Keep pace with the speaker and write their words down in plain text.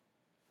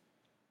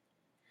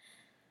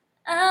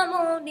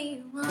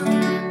only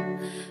one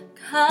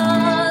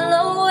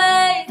call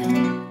away.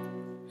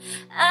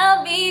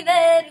 I'll be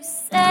there to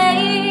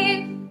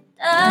save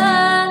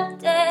the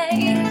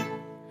day.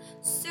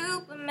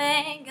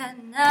 Superman got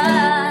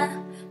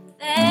nothing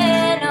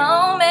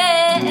on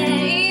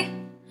me.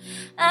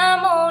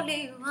 I'm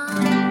only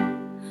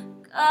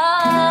one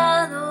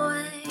call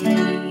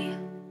away.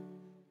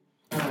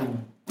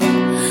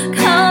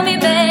 Call me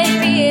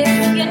baby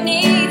if you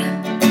need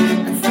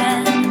a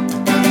friend.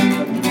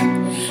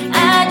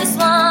 I just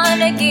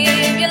wanna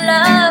give you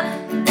love.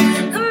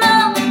 Come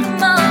on,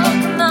 come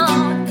on, come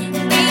on.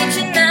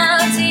 Reaching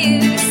out to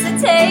you, so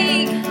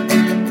take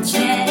a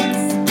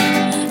chance.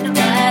 No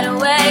matter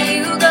where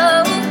you go,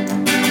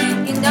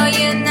 you know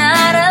you're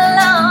not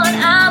alone.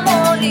 I'm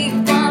only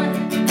one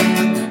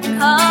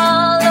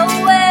call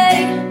away.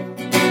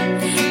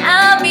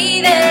 I'll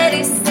be there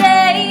to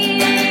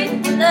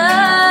save the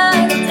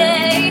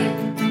day.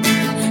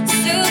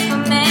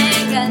 Superman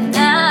got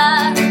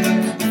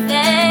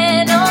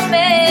nothing on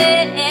me.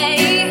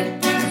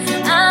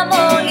 I'm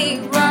only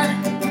one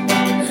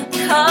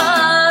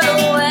call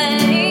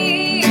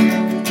away.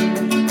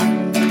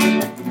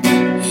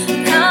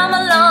 Come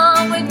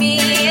along with me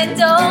and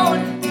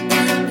don't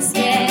be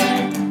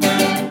scared.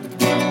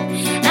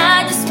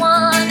 I just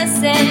wanna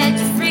set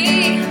you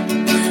free.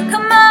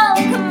 Come on,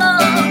 come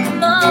on,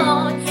 come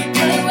on.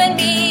 You and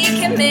me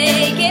can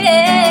make it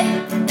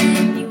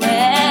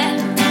anywhere.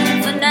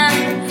 For now,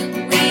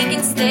 we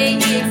can stay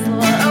here